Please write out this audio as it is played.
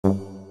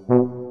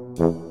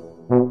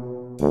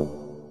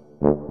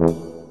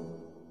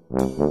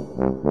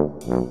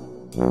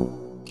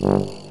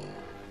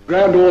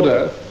Grand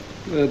Order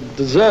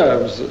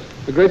deserves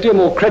a great deal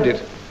more credit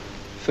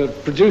for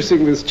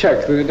producing this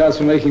cheque than it does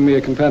for making me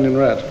a companion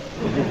rat.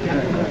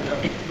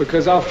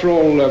 Because after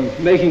all,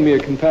 making me a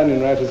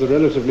companion rat is a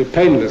relatively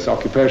painless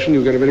occupation.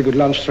 You get a very good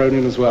lunch thrown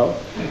in as well.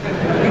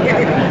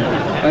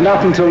 And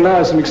up until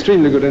now, some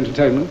extremely good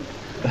entertainment.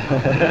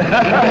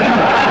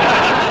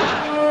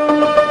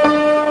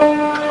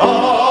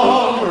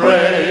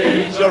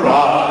 Comrades,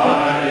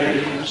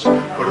 arise,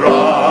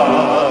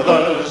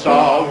 brothers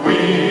are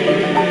we,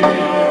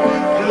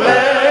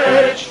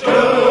 pledged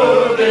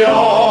to the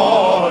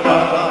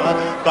honor,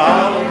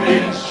 bound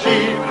in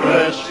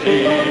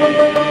secrecy.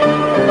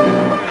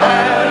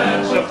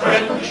 Hands of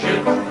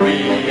friendship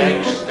we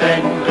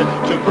extend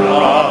to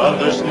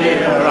brothers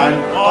near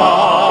and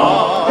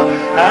far,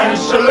 and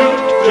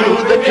salute to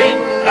the king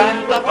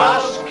and the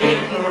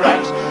basking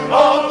rats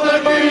of the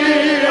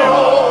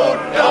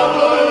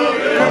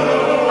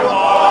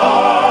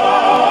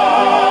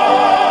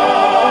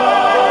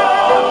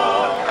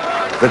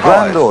The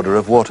Grand Order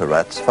of Water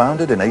Rats,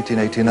 founded in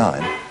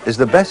 1889, is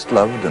the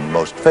best-loved and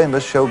most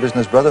famous show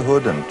business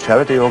brotherhood and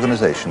charity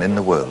organization in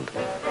the world.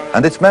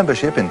 And its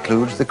membership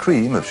includes the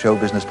cream of show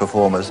business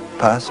performers,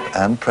 past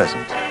and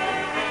present.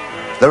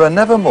 There are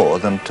never more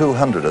than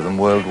 200 of them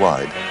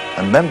worldwide,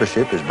 and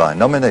membership is by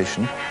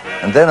nomination,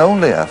 and then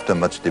only after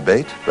much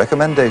debate,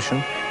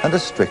 recommendation, and a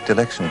strict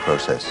election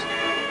process.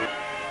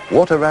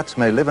 Water rats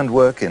may live and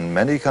work in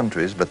many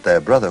countries, but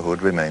their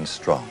brotherhood remains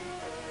strong.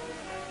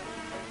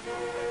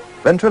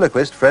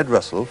 Ventriloquist Fred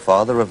Russell,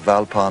 father of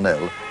Val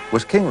Parnell,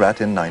 was king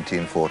rat in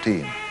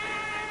 1914.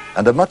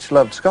 And a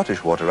much-loved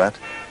Scottish water rat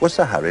was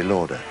Sir Harry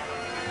Lauder.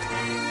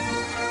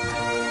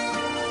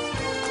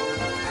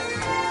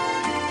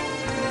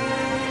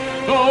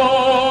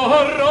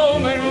 Oh,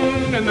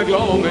 roaming in the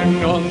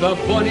gloaming on the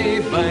bonny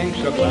banks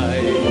of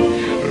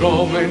Clyde,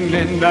 roaming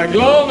in the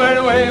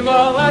gloaming way,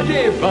 my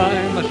laddie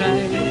by my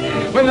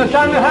side. When the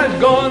sun has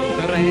gone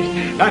to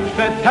rise, that's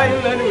the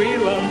time that we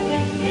love.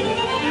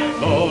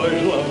 Oh,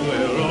 it's lovely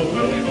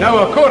roaming. Now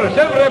a chorus,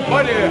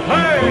 everybody,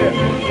 hey!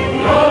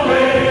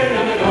 Roaming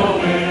in the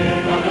gloaming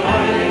on the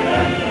bonny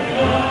banks of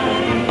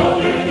Clyde,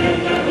 roaming in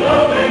the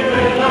gloaming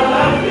way, my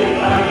laddie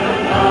by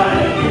my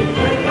side.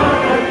 When the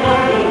sun has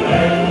gone to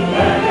rise,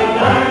 that's the time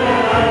that I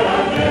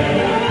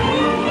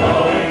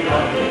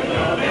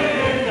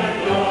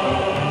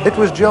love. It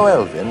was Joe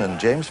Elvin and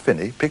James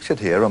Finney, pictured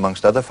here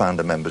amongst other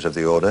founder members of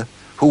the order,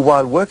 who,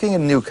 while working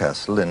in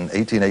Newcastle in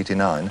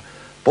 1889,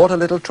 bought a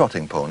little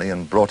trotting pony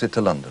and brought it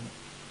to London.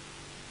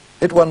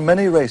 It won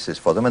many races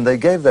for them, and they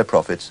gave their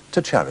profits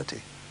to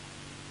charity.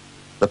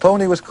 The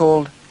pony was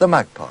called the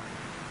Magpie.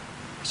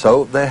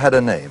 So they had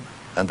a name,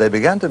 and they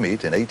began to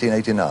meet in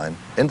 1889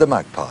 in the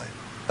Magpie,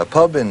 a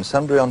pub in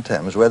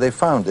Sunbury-on-Thames where they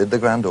founded the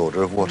Grand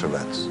Order of Water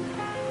Rats.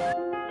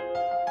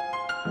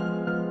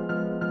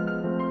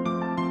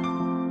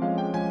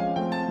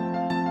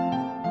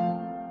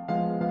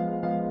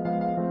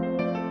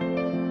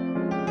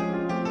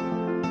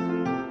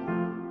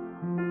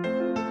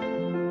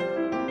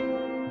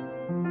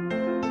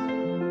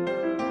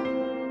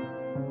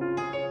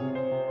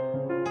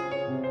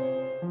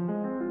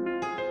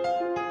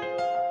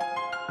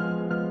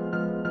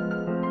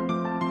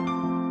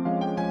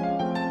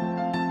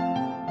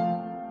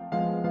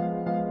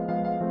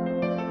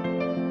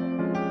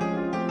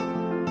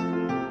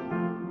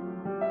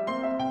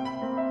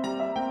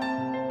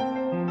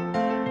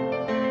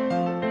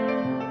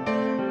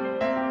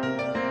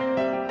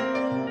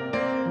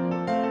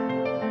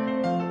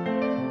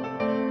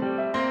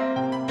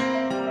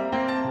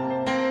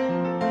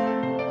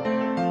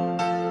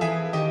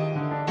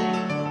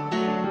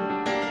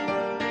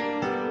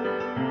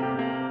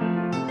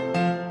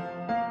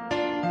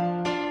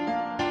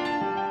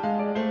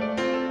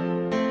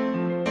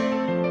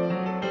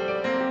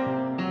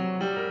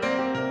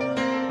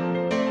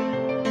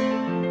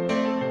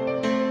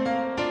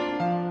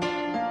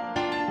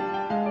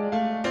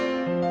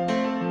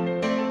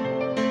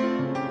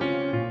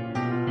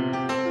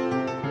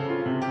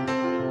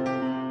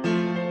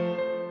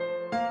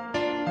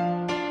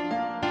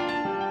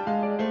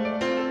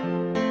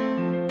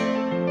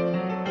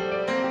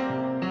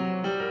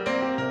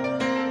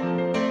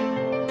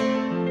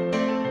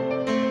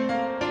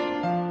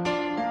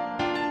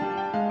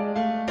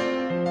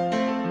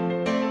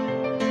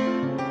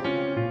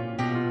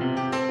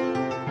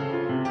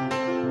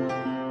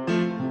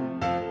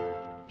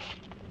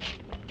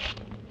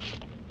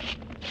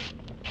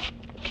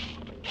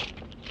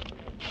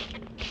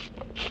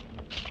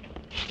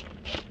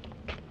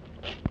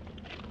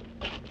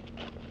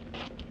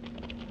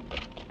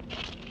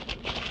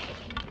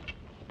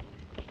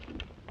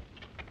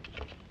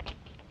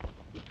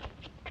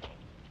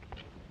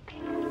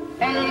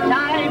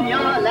 Anytime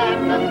you're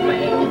left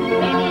astray,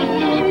 any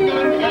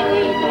evening,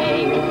 any day,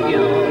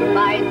 you'll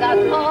find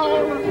us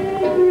all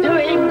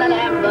doing the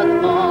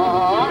Lambeth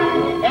Ball.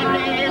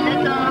 Every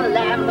little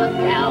Lambeth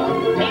gal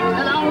takes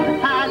along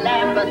her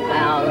Lambeth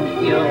pal.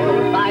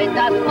 You'll find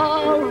us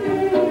all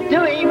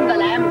doing the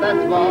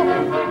Lambeth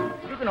walk.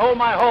 You can hold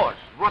my horse.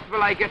 What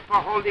will I get for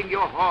holding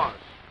your horse?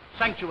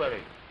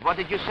 Sanctuary. What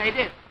did you say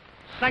this?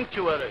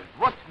 Sanctuary.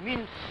 What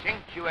means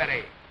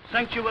sanctuary?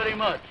 Sanctuary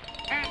much.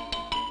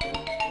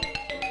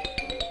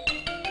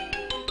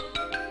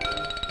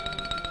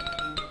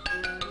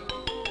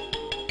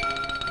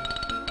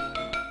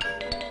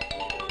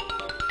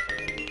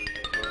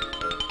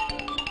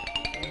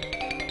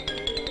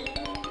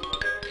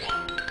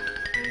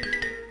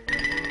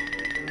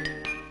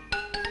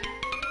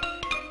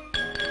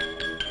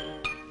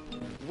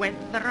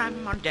 Whether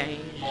I'm on days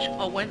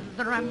or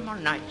whether I'm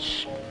on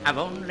nights, I've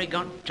only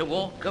got to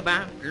walk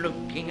about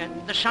looking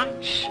at the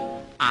sights.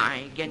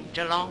 I get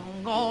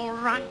along all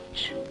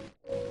right.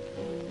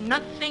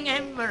 Nothing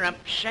ever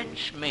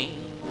upsets me.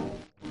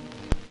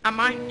 I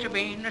might have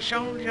been a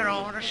soldier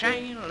or a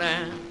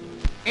sailor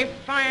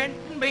if I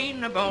hadn't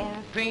been a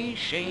bold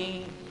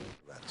PC.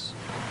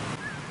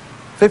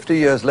 50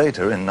 years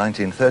later, in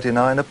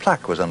 1939, a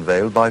plaque was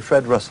unveiled by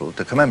Fred Russell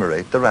to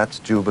commemorate the Rats'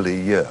 Jubilee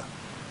year.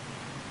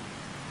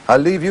 I'll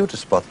leave you to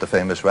spot the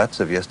famous rats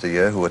of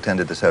yesteryear who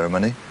attended the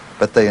ceremony,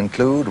 but they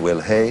include Will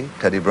Hay,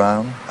 Teddy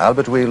Brown,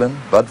 Albert Whelan,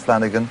 Bud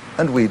Flanagan,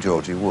 and wee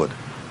Georgie Wood.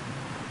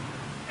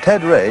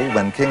 Ted Ray,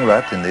 when King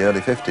Rat in the early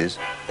 50s,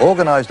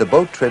 organised a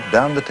boat trip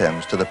down the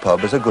Thames to the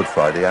pub as a Good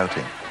Friday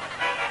outing.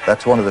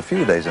 That's one of the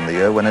few days in the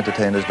year when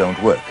entertainers don't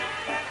work.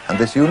 And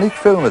this unique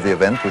film of the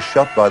event was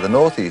shot by the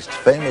North East's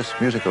famous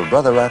musical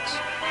brother rats,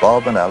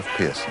 Bob and Alf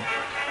Pearson.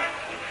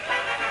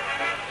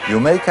 You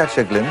may catch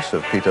a glimpse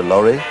of Peter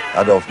Lorre,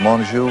 Adolphe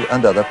Monjou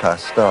and other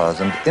past stars,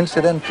 and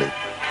incidentally,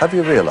 have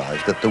you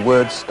realised that the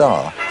word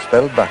star,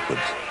 spelled backwards,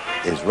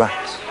 is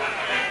rats?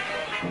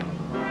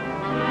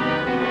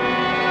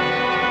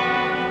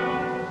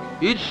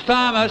 Each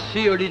time I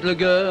see a little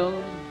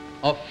girl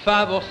of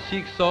 5 or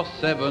 6 or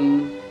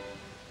 7,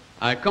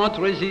 I can't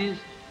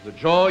resist the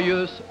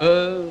joyous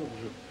urge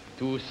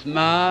to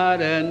smile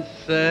and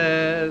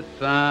say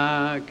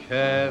thank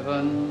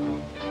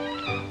heaven.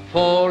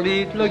 For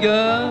little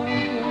girl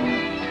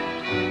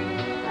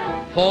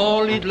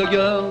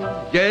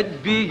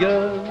get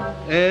bigger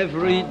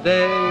every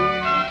day.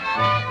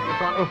 You're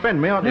trying to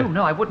offend me, aren't you?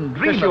 No, I wouldn't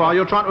dream. Yes, you are.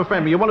 You're trying to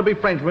offend me. You want to be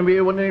friends with me,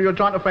 you're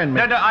trying to offend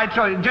me. No, I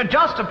try,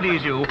 just to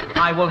please you,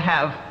 I will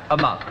have a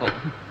mouthful.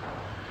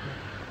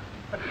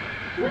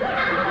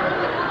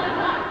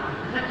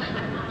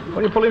 What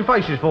are you pulling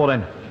faces for,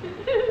 then?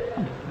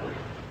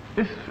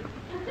 This...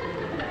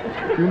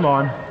 Do you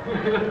mind?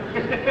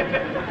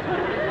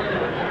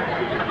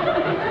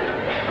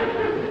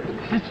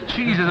 This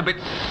cheese is a bit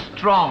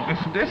strong,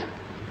 isn't it?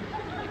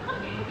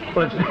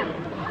 Well, it's...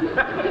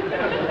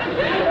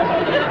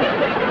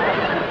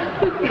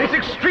 It's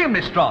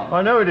extremely strong.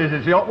 I know it is.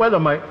 It's the hot weather,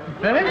 mate.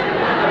 Really?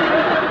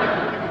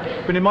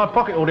 It's been in my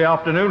pocket all the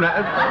afternoon,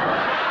 that has.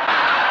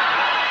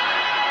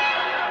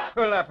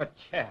 Pull up a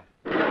chair.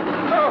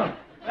 Oh,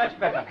 that's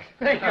better.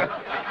 Thank you.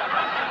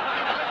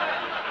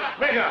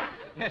 Major!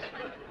 Yes.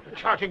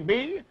 Charging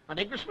me, an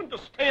Englishman, to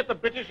stay at the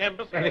British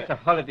Embassy? Well, it's a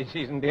holiday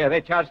season, dear. They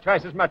charge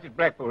twice as much as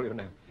Blackpool, you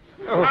know.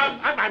 Oh.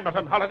 I'm not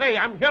on holiday.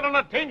 I'm here on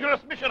a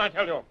dangerous mission, I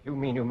tell you. You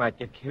mean you might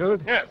get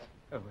killed? Yes.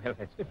 Oh, well,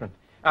 that's different.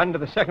 Under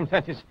the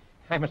circumstances,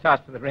 I must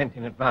ask for the rent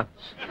in advance.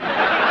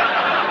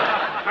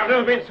 I've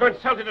never been so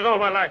insulted in all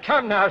my life.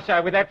 Come now,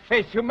 sir, with that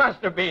face you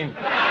must have been.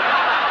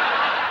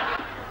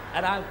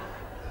 Hello.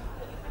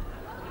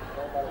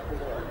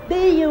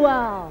 There you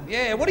are.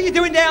 Yeah, what are you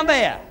doing down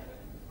there?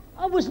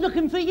 I was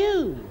looking for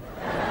you.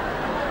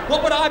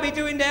 What would I be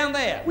doing down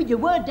there? Well, you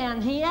were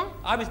down here.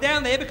 I was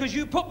down there because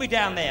you put me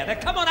down there. Now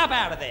come on up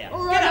out of there.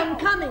 All right, I'm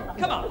coming.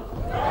 Come on.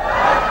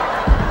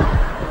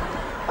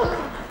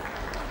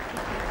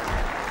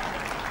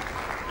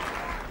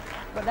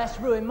 But that's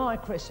ruined my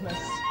Christmas.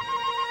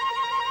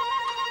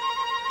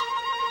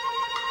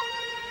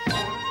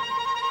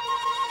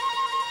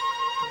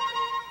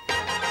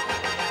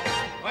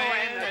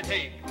 When I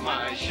take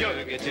my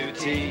sugar to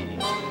tea,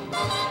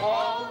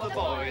 all the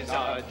boys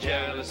are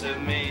jealous of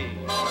me,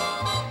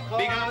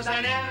 because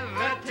I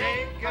never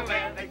take her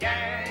where the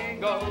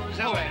gang goes.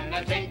 When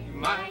I take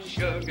my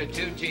sugar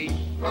to tea.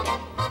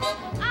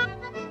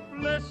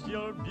 Bless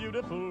your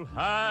beautiful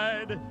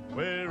hide,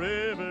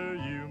 wherever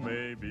you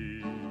may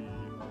be.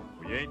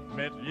 We ain't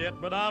met yet,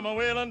 but I'm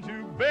a-willing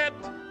to bet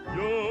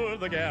you're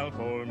the gal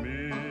for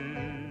me.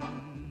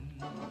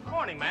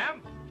 Morning,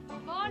 ma'am.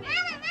 Morning.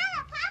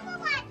 Mama, Papa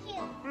wants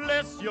you.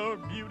 Bless your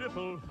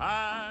beautiful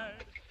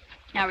hide.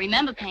 Now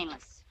remember,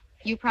 Painless,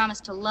 you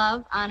promised to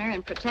love, honor,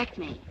 and protect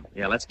me.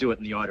 Yeah, let's do it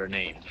in the order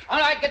named. All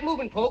right, get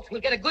moving, folks.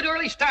 We'll get a good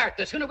early start.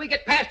 The sooner we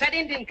get past that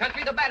Indian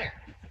country, the better.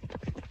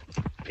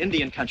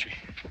 Indian country.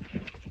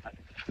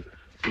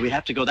 Do we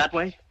have to go that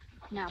way?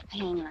 Now,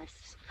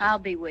 Painless, I'll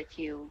be with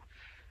you.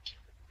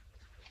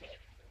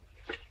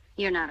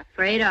 You're not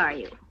afraid, are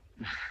you?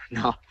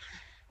 No.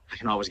 I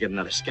can always get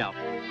another scalp.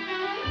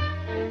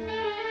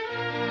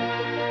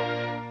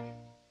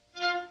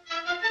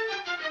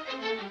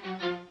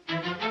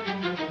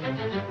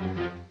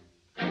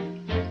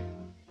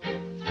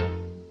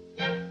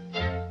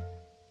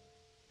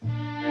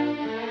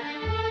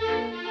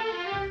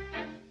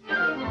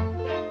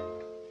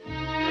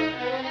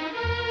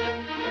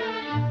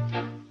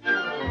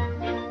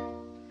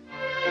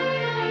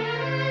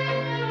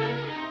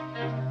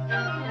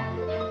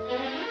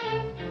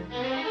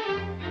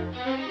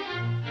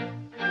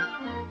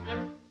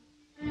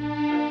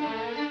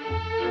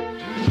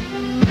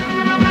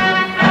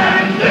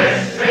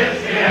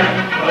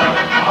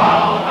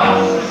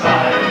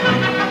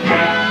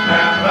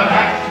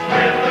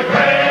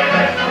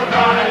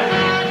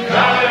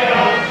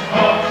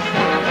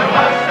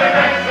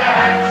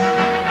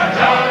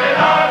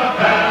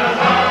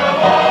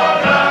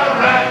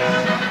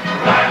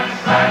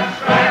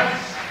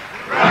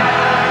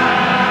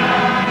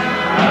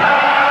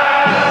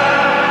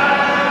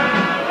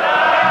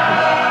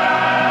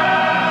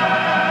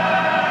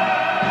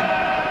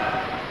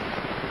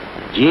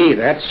 Gee,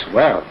 that's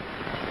swell.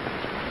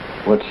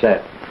 What's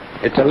that?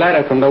 It's a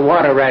letter from the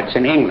water rats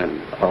in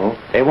England. Oh?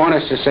 They want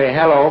us to say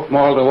hello from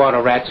all the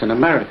water rats in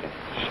America.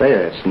 Say,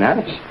 that's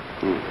nice.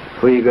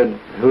 Who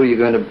are you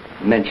going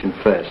to mention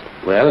first?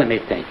 Well, let me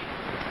think.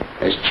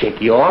 There's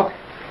Chick York.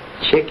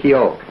 Chick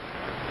York.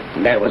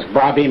 And that was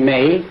Bobby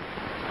May.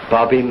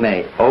 Bobby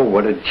May. Oh,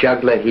 what a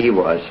juggler he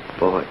was,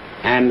 boy.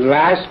 And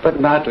last but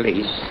not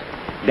least,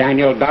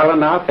 Daniel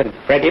Dolinoff and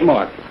Freddie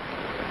Morton.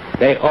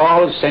 They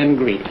all send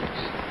greetings.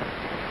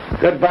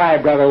 Goodbye,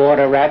 Brother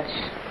Water Rats,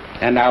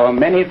 and our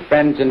many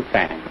friends and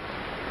fans.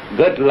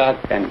 Good luck,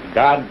 and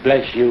God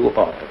bless you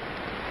all.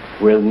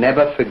 We'll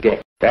never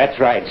forget. That's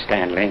right,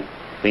 Stanley.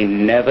 We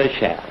never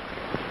shall.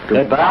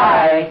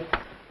 Goodbye.